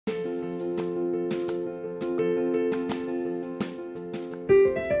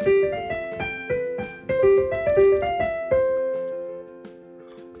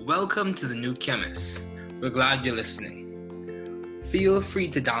Welcome to the New Chemist. We're glad you're listening. Feel free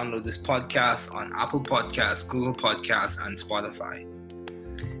to download this podcast on Apple Podcasts, Google Podcasts, and Spotify.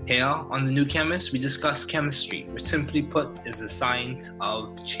 Here on the New Chemist, we discuss chemistry, which simply put is the science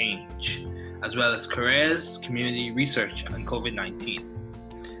of change, as well as careers, community research, and COVID-19.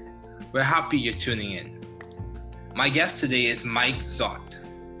 We're happy you're tuning in. My guest today is Mike Zott.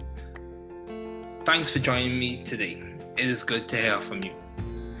 Thanks for joining me today. It is good to hear from you.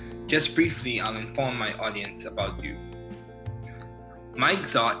 Just briefly, I'll inform my audience about you. Mike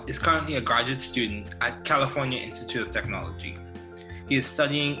Zott is currently a graduate student at California Institute of Technology. He is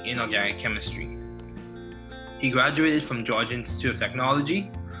studying inorganic chemistry. He graduated from Georgia Institute of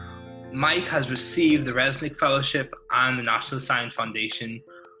Technology. Mike has received the Resnick Fellowship and the National Science Foundation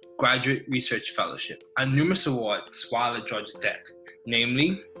Graduate Research Fellowship and numerous awards while at Georgia Tech,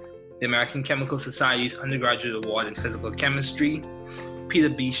 namely the American Chemical Society's Undergraduate Award in Physical Chemistry, Peter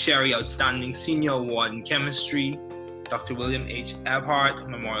B. Sherry Outstanding Senior Award in Chemistry, Dr. William H. Ebhart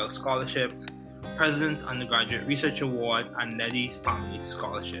Memorial Scholarship, President's Undergraduate Research Award, and Letty's Family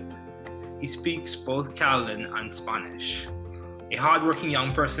Scholarship. He speaks both Catalan and Spanish. A hardworking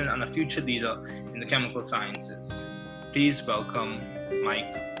young person and a future leader in the chemical sciences. Please welcome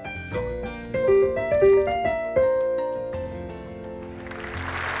Mike Zott.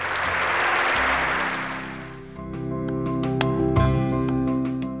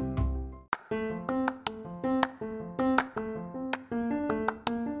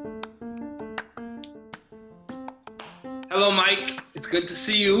 Hello, Mike. It's good to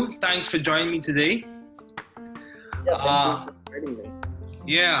see you. Thanks for joining me today. Yeah, thank you for inviting me.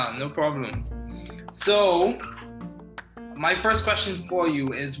 Yeah, no problem. So, my first question for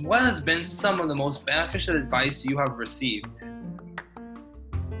you is, what has been some of the most beneficial advice you have received?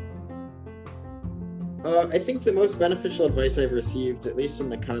 I think the most beneficial advice I've received, at least in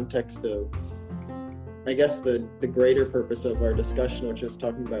the context of, I guess, the greater purpose of our discussion, which is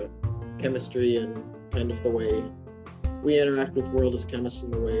talking about chemistry and kind of the way we interact with the world as chemists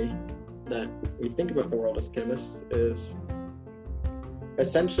and the way that we think about the world as chemists, is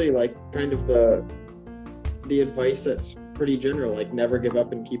essentially like kind of the advice that's pretty general, like never give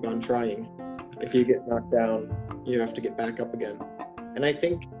up and keep on trying. If you get knocked down, you have to get back up again. And I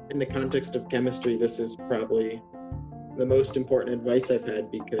think in the context of chemistry, this is probably the most important advice I've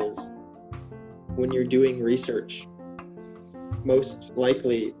had, because when you're doing research, most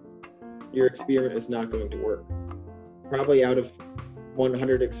likely your experiment is not going to work. Probably out of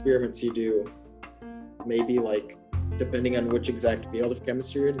 100 experiments you do, maybe like, depending on which exact field of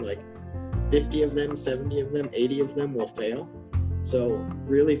chemistry you're in, like 50 of them, 70 of them, 80 of them will fail. So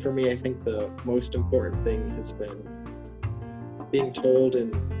really for me, I think the most important thing has been being told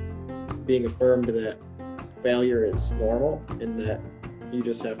and being affirmed that failure is normal and that you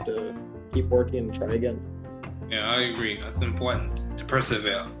just have to keep working and try again. Yeah, I agree. That's important, to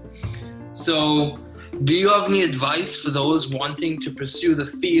persevere. So, do you have any advice for those wanting to pursue the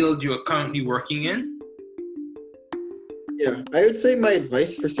field you are currently working in? Yeah, I would say my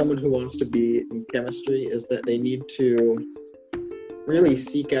advice for someone who wants to be in chemistry is that they need to really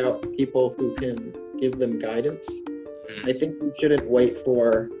seek out people who can give them guidance. I think you shouldn't wait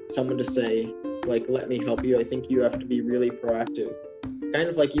for someone to say, like, let me help you. I think you have to be really proactive. Kind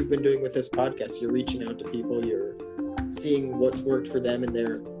of like you've been doing with this podcast. You're reaching out to people, you're seeing what's worked for them in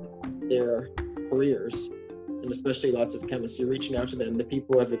their careers, and especially lots of chemists. You're reaching out to them, the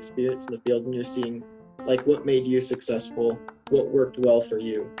people who have experience in the field, and you're seeing like what made you successful, what worked well for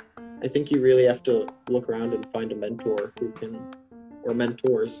you. I think you really have to look around and find a mentor who can, or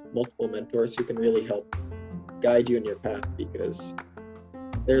mentors, multiple mentors who can really help guide you in your path, because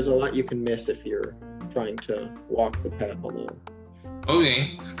there's a lot you can miss if you're trying to walk the path alone.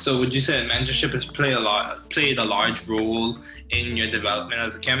 Okay, so would you say that mentorship has played a large role in your development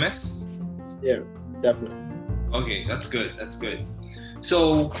as a chemist? Yeah, definitely. Okay, that's good.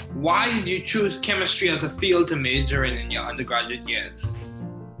 So, why did you choose chemistry as a field to major in your undergraduate years?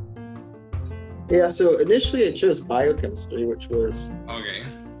 Yeah, so initially I chose biochemistry, which was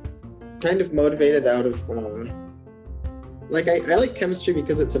kind of motivated out of, I like chemistry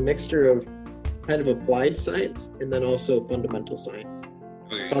because it's a mixture of kind of applied science and then also fundamental science.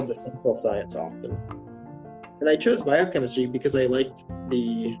 It's called the simple science often. And I chose biochemistry because I liked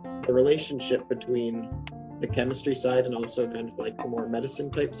the relationship between the chemistry side and also kind of like the more medicine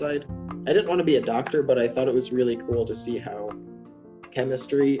type side. I didn't want to be a doctor, but I thought it was really cool to see how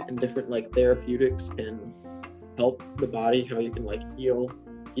chemistry and different like therapeutics can help the body, how you can like heal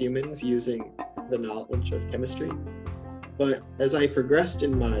humans using the knowledge of chemistry. But as I progressed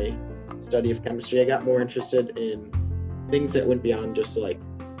in my study of chemistry, I got more interested in things that went beyond just like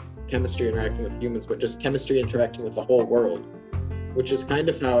chemistry interacting with humans, but just chemistry interacting with the whole world, which is kind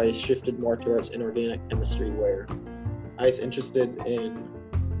of how I shifted more towards inorganic chemistry, where I was interested in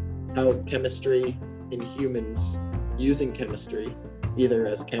how chemistry in humans using chemistry, either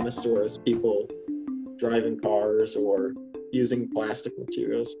as chemists or as people driving cars or using plastic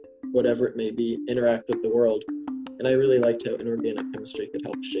materials, whatever it may be, interact with the world. And I really liked how inorganic chemistry could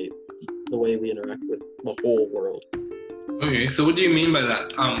help shape the way we interact with the whole world. Okay, so what do you mean by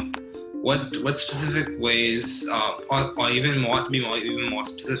that? What specific ways, or even more, to be even more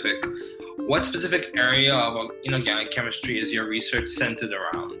specific, what specific area of inorganic chemistry is your research centered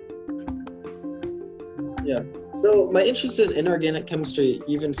around? Yeah, so my interest in inorganic chemistry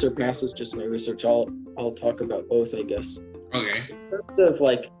even surpasses just my research. I'll talk about both, I guess. Okay. In terms of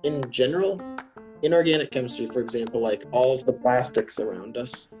like in general, inorganic chemistry, for example, like all of the plastics around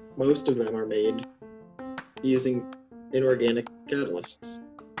us, most of them are made using inorganic catalysts.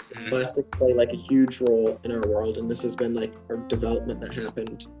 Mm-hmm. Plastics play like a huge role in our world, and this has been like a development that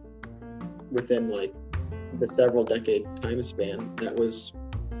happened within like the several decade time span that was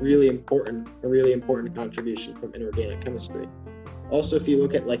a really important contribution from inorganic chemistry. Also, if you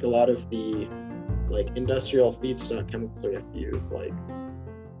look at like a lot of the like industrial feedstock chemicals we have to use,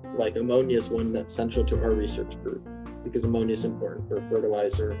 like ammonia is one that's central to our research group, because ammonia is important for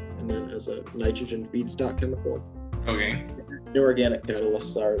fertilizer and then as a nitrogen feedstock chemical. Okay. Inorganic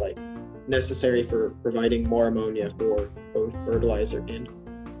catalysts are like necessary for providing more ammonia for both fertilizer and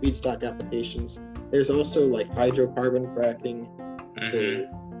feedstock applications. There's also like hydrocarbon cracking.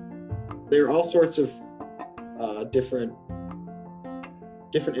 Mm-hmm. There are all sorts of different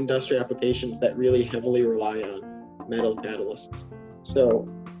industrial applications that really heavily rely on metal catalysts. So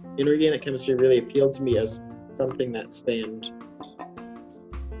inorganic chemistry really appealed to me as something that spanned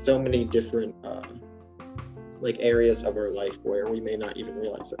so many different like areas of our life where we may not even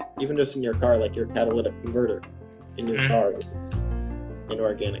realize it. Even just in your car, like your catalytic converter in your car is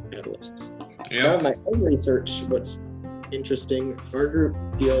inorganic catalysts. Yeah. Now in my own research, what's interesting, our group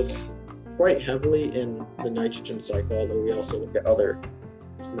deals quite heavily in the nitrogen cycle, although we also look at other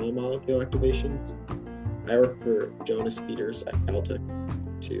small molecule activations. I work for Jonas Peters at Caltech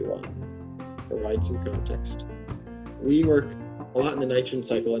to provide some context. We work a lot in the nitrogen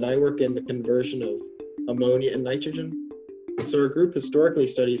cycle, and I work in the conversion of ammonia and nitrogen. And so our group historically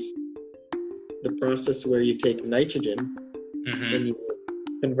studies the process where you take nitrogen and you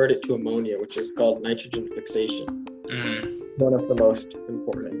convert it to ammonia, which is called nitrogen fixation. One of the most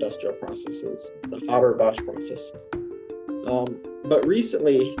important industrial processes, the Haber-Bosch process. But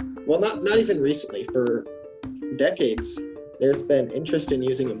recently, well, not even recently, for decades, there's been interest in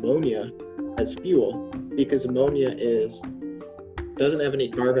using ammonia as fuel, because ammonia doesn't have any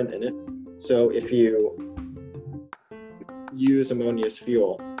carbon in it. So if you use ammonia as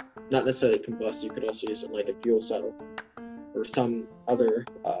fuel, not necessarily combust, you could also use it like a fuel cell or some other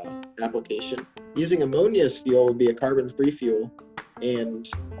application. Using ammonia as fuel would be a carbon-free fuel, and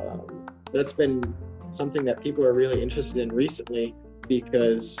that's been something that people are really interested in recently,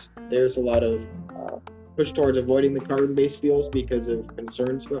 because there's a lot of push towards avoiding the carbon-based fuels because of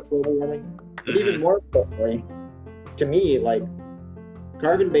concerns about global warming. But even more importantly, to me, like,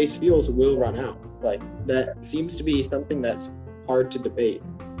 carbon-based fuels will run out. Like, that seems to be something that's hard to debate.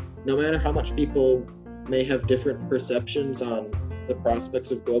 No matter how much people may have different perceptions on the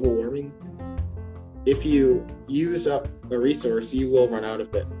prospects of global warming, if you use up a resource, you will run out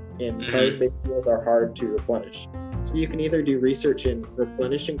of it. And carbon-based fuels are hard to replenish. So you can either do research in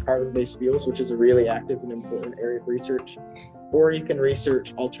replenishing carbon-based fuels, which is a really active and important area of research, or you can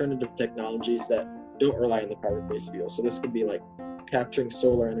research alternative technologies that don't rely on the carbon-based fuels. So this could be like capturing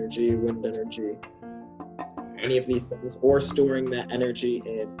solar energy, wind energy, any of these things, or storing that energy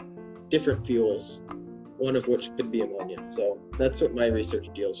in different fuels, one of which could be ammonia. So that's what my research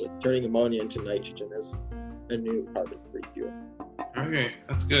deals with, turning ammonia into nitrogen as a new carbon-free fuel. Okay,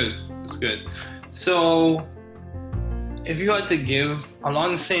 that's good. That's good. So if you had to give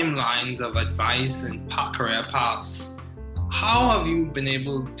along the same lines of advice and career paths, how have you been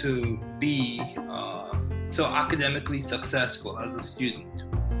able to be so academically successful as a student?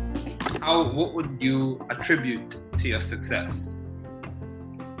 What would you attribute to your success?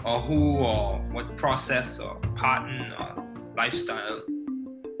 Or who, or what process, or pattern, or lifestyle?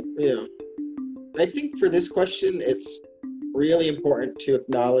 Yeah. I think for this question, it's really important to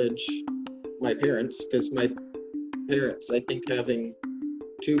acknowledge my parents, because my parents, I think having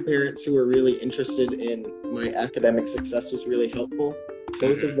two parents who were really interested in my academic success was really helpful.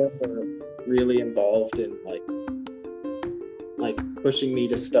 Both of them were really involved in like pushing me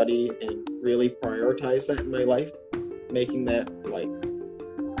to study and really prioritize that in my life, making that like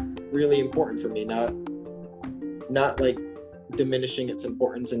really important for me. Not like diminishing its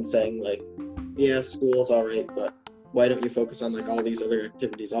importance and saying like, yeah, school's all right, but why don't you focus on like all these other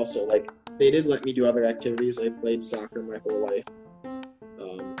activities also? Like, they did let me do other activities. I played soccer my whole life.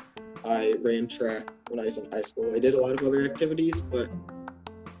 I ran track when I was in high school. I did a lot of other activities, but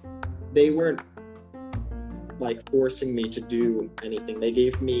they weren't like forcing me to do anything. They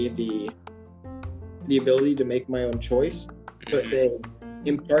gave me the ability to make my own choice, but they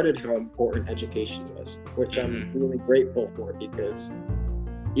imparted how important education was, which I'm really grateful for, because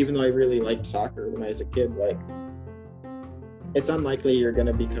even though I really liked soccer when I was a kid, like, it's unlikely you're going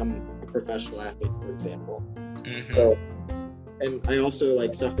to become a professional athlete, for example. So, and I also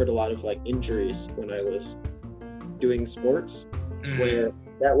like suffered a lot of like injuries when I was doing sports, where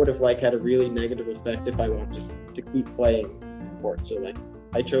that would have like had a really negative effect if I wanted to keep playing sports. So like,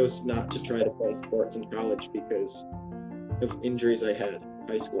 I chose not to try to play sports in college because of injuries I had in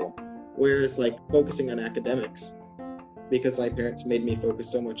high school. Whereas like focusing on academics, because my parents made me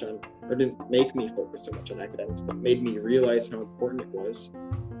focus so much on, or didn't make me focus so much on academics, but made me realize how important it was.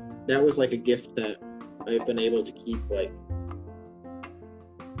 That was like a gift that I've been able to keep like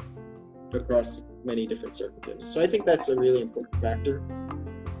across many different circumstances. So I think that's a really important factor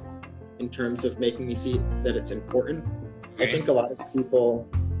in terms of making me see that it's important. I think a lot of people,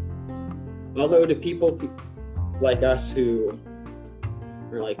 although to people like us who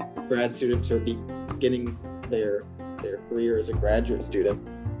are like grad students or beginning their career as a graduate student,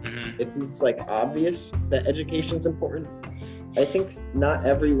 it seems like obvious that education is important. I think not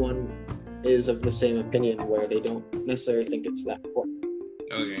everyone is of the same opinion, where they don't necessarily think it's that important.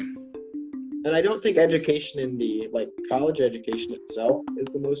 And I don't think education in the like college education itself is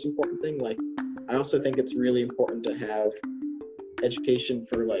the most important thing. Like, I also think it's really important to have education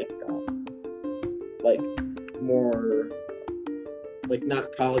for like more like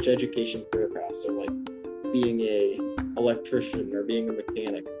not college education career paths, so like being a electrician or being a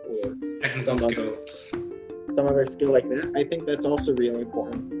mechanic or some other skill like that. I think that's also really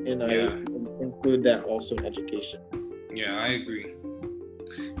important, and I include that also in education. Yeah, I agree.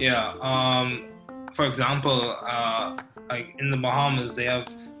 Yeah, for example, like in the Bahamas, they have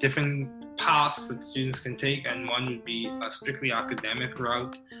different paths that students can take, and one would be a strictly academic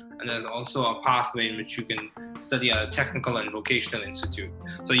route, and there's also a pathway in which you can study at a technical and vocational institute.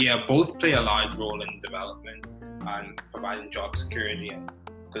 So yeah, both play a large role in development and providing job security and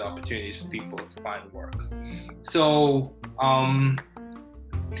good opportunities for people to find work. So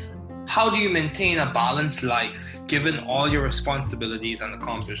how do you maintain a balanced life given all your responsibilities and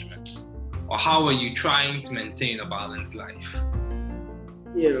accomplishments? Or how are you trying to maintain a balanced life?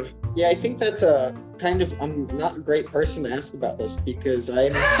 Yeah, I think that's a kind of, I'm not a great person to ask about this, because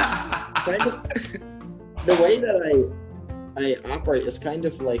I'm kind of, the way that I operate is kind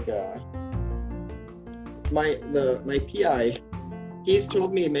of like my PI, he's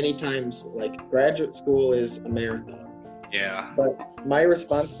told me many times like graduate school is a marathon. Yeah. But my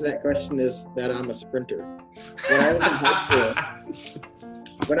response to that question is that I'm a sprinter.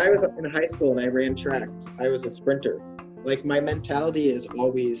 When I was in high school and I ran track, I was a sprinter. Like, my mentality is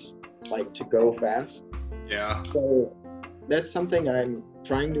always like to go fast. Yeah. So that's something I'm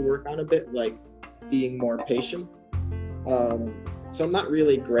trying to work on a bit, like being more patient. So I'm not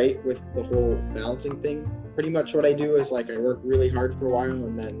really great with the whole balancing thing. Pretty much what I do is like I work really hard for a while,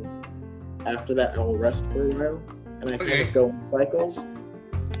 and then after that I'll rest for a while, and I kind of go in cycles,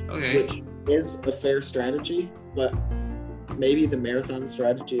 which is a fair strategy, but maybe the marathon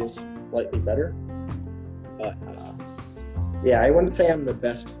strategy is slightly better. But yeah, I wouldn't say I'm the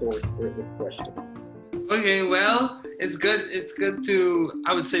best source for this question. Okay, well, it's good to,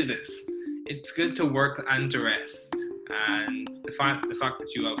 I would say this, it's good to work and to rest. And the fact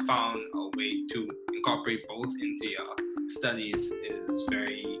that you have found a way to incorporate both into your studies is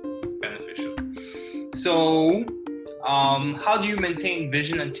very beneficial. So, how do you maintain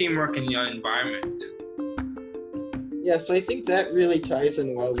vision and teamwork in your environment? Yeah, so I think that really ties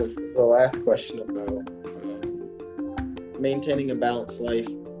in well with the last question about maintaining a balanced life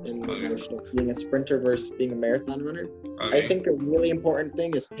in the notion of being a sprinter versus being a marathon runner. I think a really important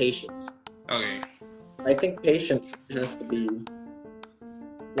thing is patience. I think patience has to be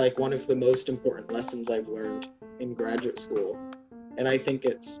like one of the most important lessons I've learned in graduate school. And I think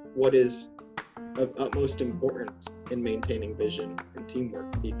it's what is of utmost importance in maintaining vision and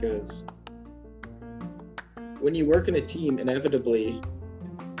teamwork, because when you work in a team, inevitably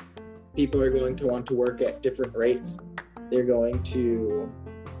people are going to want to work at different rates. They're going to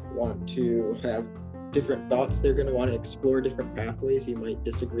want to have different thoughts. They're going to want to explore different pathways. You might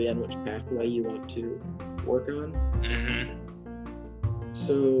disagree on which pathway you want to work on.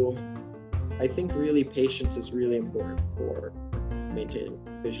 So I think really patience is really important for maintaining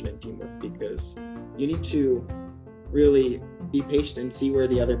vision and teamwork, because you need to really be patient and see where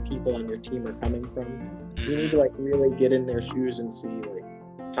the other people on your team are coming from. You need to like really get in their shoes and see like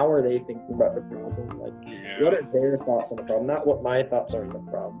how are they thinking about the problem, like what are their thoughts on the problem, not what my thoughts are on the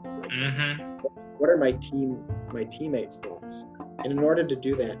problem. Like, what are my teammates' thoughts? And in order to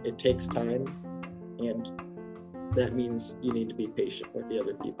do that, it takes time, and that means you need to be patient with the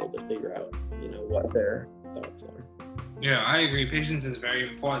other people to figure out, what their thoughts are. Yeah, I agree. Patience is very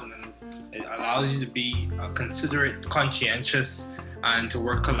important, and it allows you to be considerate, conscientious, and to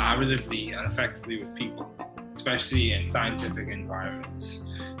work collaboratively and effectively with people, especially in scientific environments.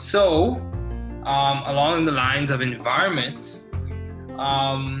 So, along the lines of environment,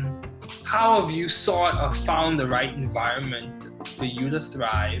 how have you sought or found the right environment for you to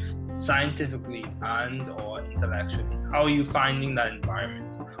thrive scientifically and or intellectually? How are you finding that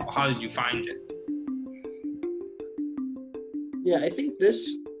environment, or how did you find it? Yeah, I think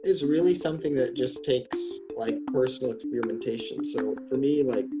this is really something that just takes like personal experimentation. So for me,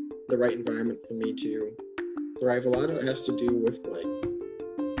 like the right environment for me to thrive, a lot of it has to do with like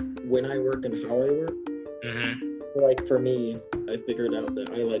when I work and how I work. Like for me, I figured out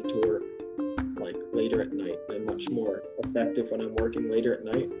that I like to work like later at night. I'm much more effective when I'm working later at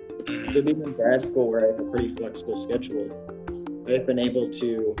night. So being in grad school where I have a pretty flexible schedule, I've been able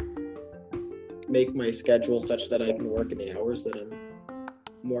to make my schedule such that I can work in the hours that I'm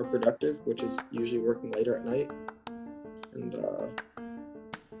more productive, which is usually working later at night. And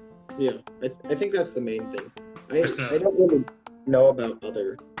I think that's the main thing. I don't really know about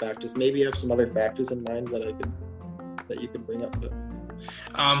other factors. Maybe you have some other factors in mind that you could bring up. But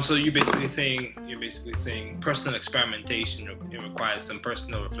so you're basically saying personal experimentation. It requires some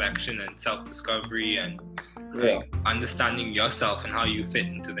personal reflection and self-discovery and understanding yourself and how you fit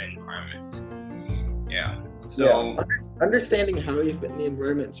into the environment. Yeah. So understanding how you fit in the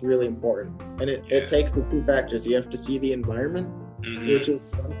environment is really important, and it takes the two factors. You have to see the environment, which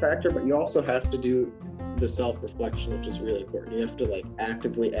is one factor, but you also have to do the self-reflection, which is really important. You have to like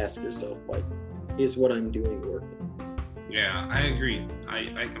actively ask yourself, like, is what I'm doing working? Yeah, I agree.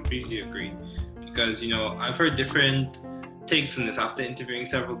 I completely agree, because I've heard different takes on this after interviewing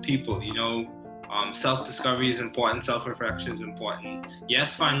several people. Self-discovery is important, self-reflection is important.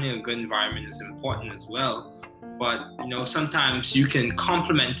 Yes, finding a good environment is important as well, but sometimes you can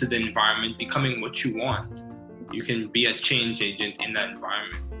complement to the environment becoming what you want. You can be a change agent in that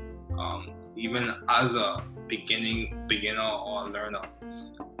environment, even as a beginner or learner.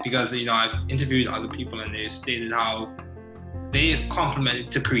 Because I've interviewed other people and they've stated how they've complemented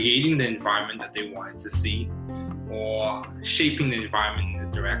to creating the environment that they wanted to see, or shaping the environment in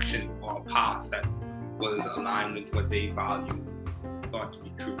a direction or a path that was aligned with what they value, thought to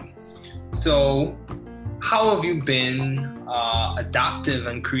be true. So, how have you been adaptive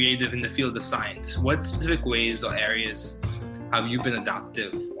and creative in the field of science? What specific ways or areas have you been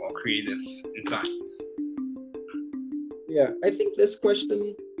adaptive or creative in science? Yeah, I think this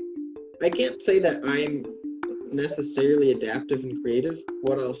question, I can't say that I'm necessarily adaptive and creative.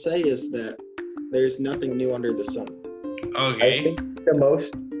 What I'll say is that there's nothing new under the sun. Okay. I think the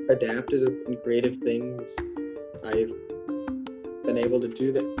most adaptive and creative things I've been able to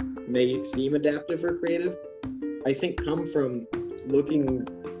do that may seem adaptive or creative, I think come from looking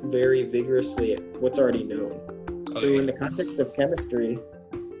very vigorously at what's already known. Okay. So in the context of chemistry,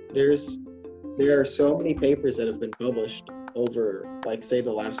 there are so many papers that have been published over, like, say,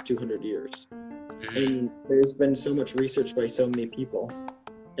 the last 200 years. And there's been so much research by so many people.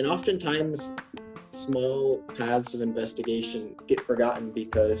 And oftentimes, small paths of investigation get forgotten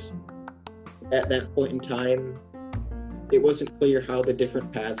because at that point in time, it wasn't clear how the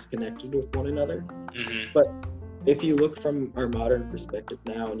different paths connected with one another. But if you look from our modern perspective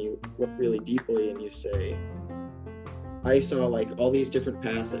now and you look really deeply and you say, I saw like all these different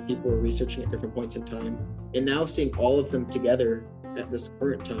paths that people were researching at different points in time, and now seeing all of them together at this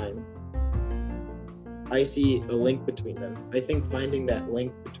current time, I see a link between them. I think finding that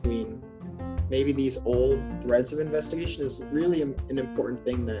link between maybe these old threads of investigation is really an important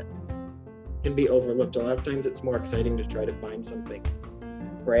thing that can be overlooked. A lot of times it's more exciting to try to find something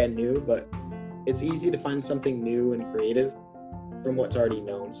brand new, but it's easy to find something new and creative from what's already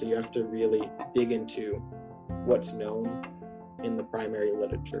known. So you have to really dig into what's known in the primary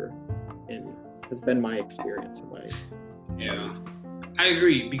literature, and has been my experience in life. Yeah, I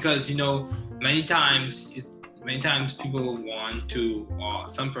agree, because many times people want to, or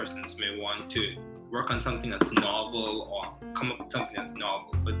some persons may want to work on something that's novel or come up with something that's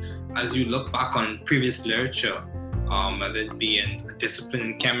novel. But as you look back on previous literature, whether it be in a discipline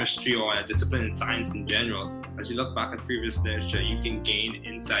in chemistry or a discipline in science in general. As you look back at previous literature, you can gain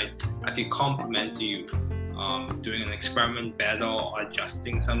insight that can complement you doing an experiment better or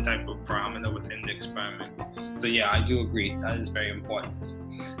adjusting some type of parameter within the experiment. So yeah, I do agree. That is very important.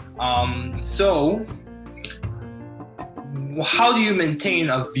 So how do you maintain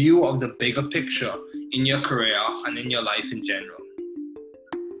a view of the bigger picture in your career and in your life in general?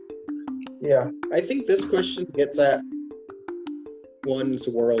 Yeah, I think this question gets at one's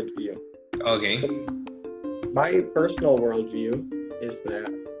worldview. Okay. So my personal worldview is that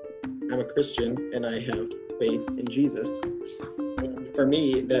I'm a Christian and I have faith in Jesus. And for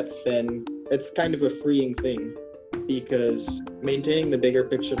me, it's kind of a freeing thing, because maintaining the bigger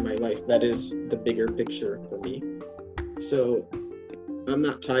picture of my life, that is the bigger picture for me. So I'm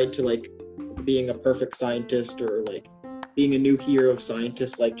not tied to like being a perfect scientist or like being a new hero of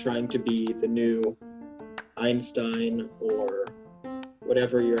scientists, like trying to be the new Einstein or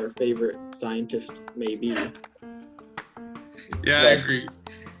whatever your favorite scientist may be. Yeah, like, I agree.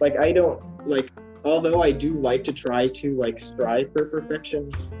 Like I don't like, although I do like to try to like strive for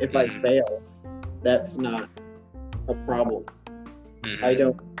perfection, if I fail, that's not a problem. Mm-hmm.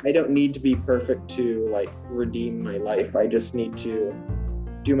 I don't need to be perfect to like redeem my life. I just need to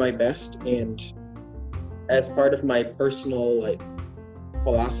do my best, and as part of my personal like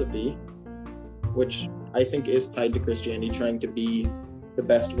philosophy, which I think is tied to Christianity, trying to be the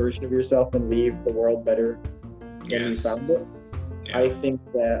best version of yourself and leave the world better than you found it. Yeah. I think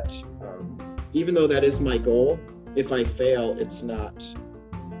that even though that is my goal, if I fail, it's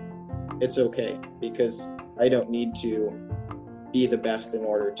okay, because I don't need to be the best in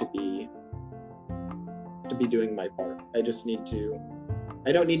order to be doing my part. I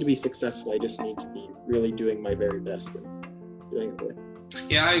don't need to be successful. I just need to be really doing my very best and doing it.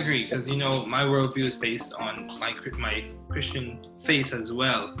 Yeah, I agree, because my worldview is based on my Christian faith as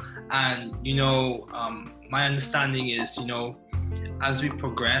well, and my understanding is as we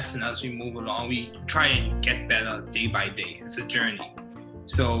progress and as we move along, we try and get better day by day. It's a journey,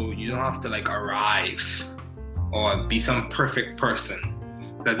 so you don't have to like arrive or be some perfect person.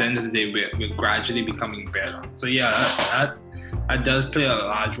 So at the end of the day, we're gradually becoming better. So yeah, that does play a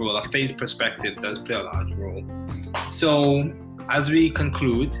large role. A faith perspective does play a large role. So as we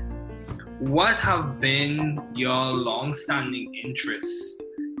conclude, what have been your long-standing interests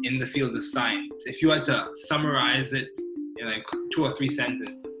in the field of science? If you had to summarize it in like 2 or 3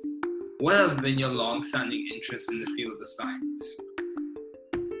 sentences, what have been your long-standing interests in the field of science?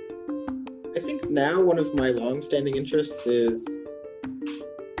 I think now one of my long-standing interests is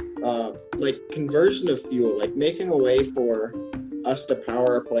like conversion of fuel, like making a way for us to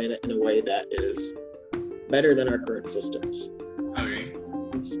power our planet in a way that is better than our current systems. Okay.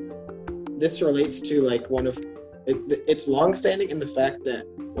 This relates to like it's long-standing in the fact that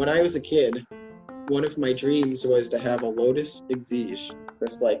when I was a kid, one of my dreams was to have a Lotus Exige,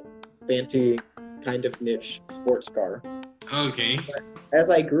 this like fancy kind of niche sports car. Okay. But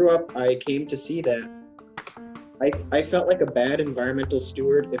as I grew up, I came to see that I felt like a bad environmental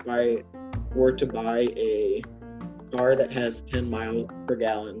steward if I were to buy a car that has 10 miles per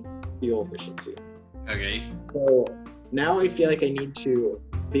gallon fuel efficiency. Okay. So now I feel like I need to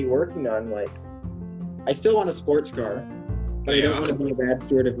be working on like, I still want a sports car, but I don't want to be a bad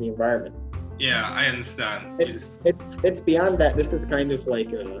steward of the environment. Yeah, I understand. It's beyond that. This is kind of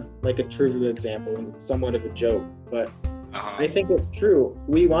like a trivial example and somewhat of a joke, but I think it's true.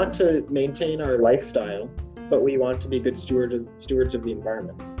 We want to maintain our lifestyle, but we want to be good stewards of the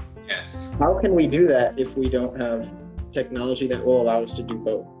environment. Yes. How can we do that if we don't have technology that will allow us to do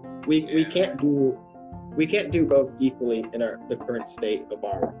both? We can't do both equally in the current state of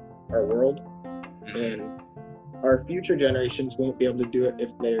our world, and our future generations won't be able to do it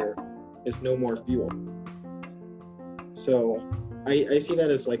if there is no more fuel. So I see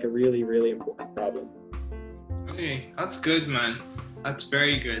that as like a really, really important problem. Okay, that's good, man. That's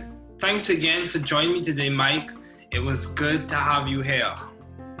very good. Thanks again for joining me today, Mike. It was good to have you here.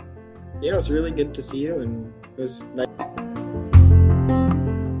 Yeah, it was really good to see you, and it was nice.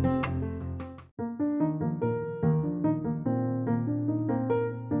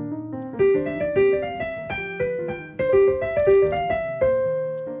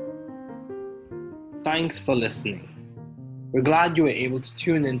 Thanks for listening. We're glad you were able to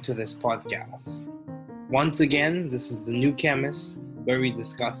tune into this podcast. Once again, this is The New Chemist, where we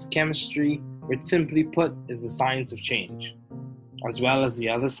discuss chemistry, which simply put is the science of change, as well as the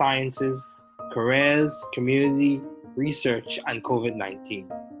other sciences, careers, community, research, and COVID-19.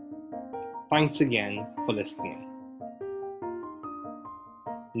 Thanks again for listening.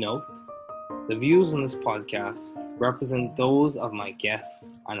 Note, the views on this podcast represent those of my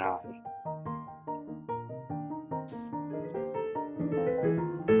guests and I.